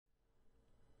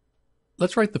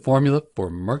Let's write the formula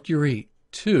for mercury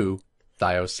 2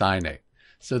 thiocyanate.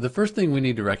 So the first thing we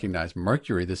need to recognize,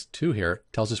 mercury, this 2 here,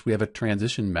 tells us we have a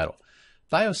transition metal.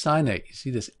 Thiocyanate, you see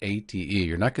this ATE,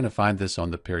 you're not going to find this on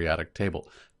the periodic table.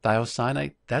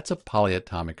 Thiocyanate, that's a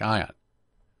polyatomic ion.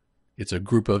 It's a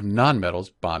group of nonmetals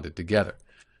bonded together.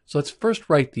 So let's first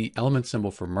write the element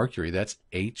symbol for mercury, that's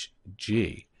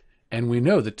Hg. And we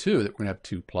know the 2, that we're going to have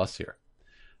 2 plus here.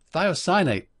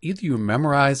 Thiocyanate, either you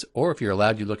memorize or if you're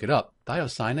allowed you look it up.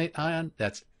 Thiocyanate ion,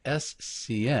 that's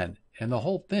SCN, and the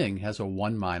whole thing has a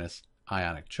 1-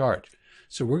 ionic charge.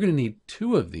 So we're going to need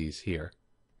 2 of these here,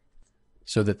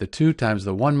 so that the 2 times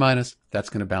the 1-, that's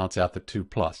going to balance out the 2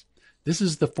 plus. This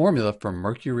is the formula for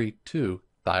mercury 2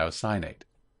 thiocyanate,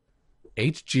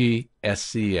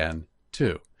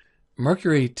 HgSCN2.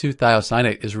 Mercury 2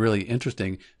 thiocyanate is really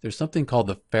interesting. There's something called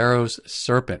the Pharaoh's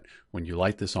serpent when you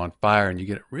light this on fire, and you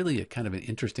get really a kind of an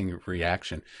interesting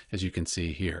reaction, as you can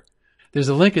see here. There's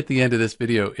a link at the end of this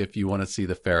video if you want to see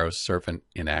the Pharaoh's serpent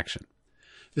in action.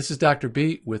 This is Dr.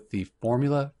 B with the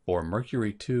formula for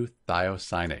mercury 2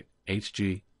 thiocyanate,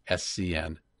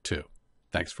 HgSCN2.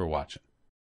 Thanks for watching.